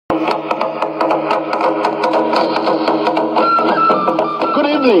Good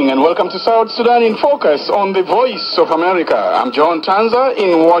evening and welcome to South Sudan in Focus on the Voice of America. I'm John Tanza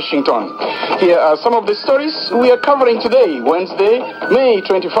in Washington. Here are some of the stories we are covering today, Wednesday, May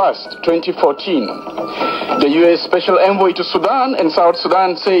 21st, 2014. The U.S. Special Envoy to Sudan and South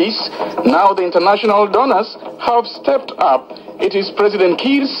Sudan says now the international donors have stepped up. It is President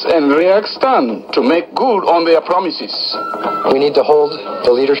Kiir's and Riek's turn to make good on their promises. We need to hold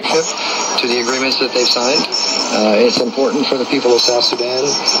the leadership to the agreements that they've signed. It's important for the people of South Sudan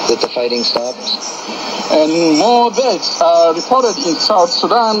that the fighting stops. And more deaths are reported in South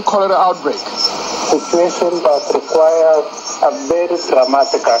Sudan cholera outbreak. Situation that requires a very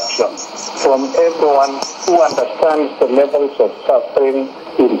dramatic action from everyone who understands the levels of suffering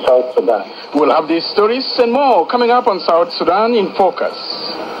in South Sudan. We'll have these stories and more coming up on South Sudan in Focus.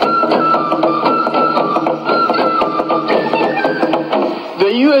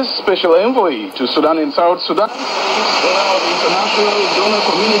 The U.S. Special Envoy to Sudan and South Sudan says now the international donor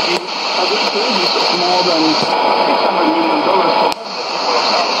community has a pledges of more than $600 million to help the people of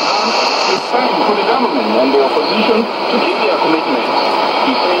South Sudan. It's time for the government and the opposition to keep their commitment.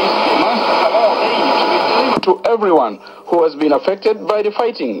 He says they must allow aid to be delivered to everyone who has been affected by the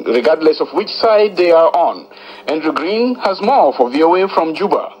fighting, regardless of which side they are on. Andrew Green has more for VOA from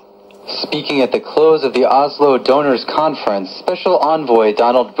Juba. Speaking at the close of the Oslo Donors Conference, Special Envoy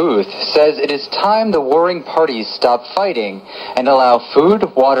Donald Booth says it is time the warring parties stop fighting and allow food,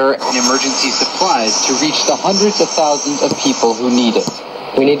 water, and emergency supplies to reach the hundreds of thousands of people who need it.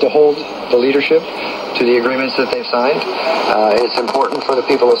 We need to hold the leadership to the agreements that they've signed. It's important for the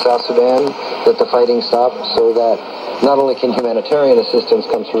people of South Sudan that the fighting stops so that not only can humanitarian assistance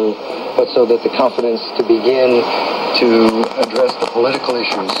come through, but so that the confidence to begin to address the political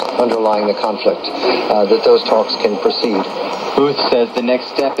issues underlying the conflict, that those talks can proceed. Booth says the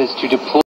next step is to deploy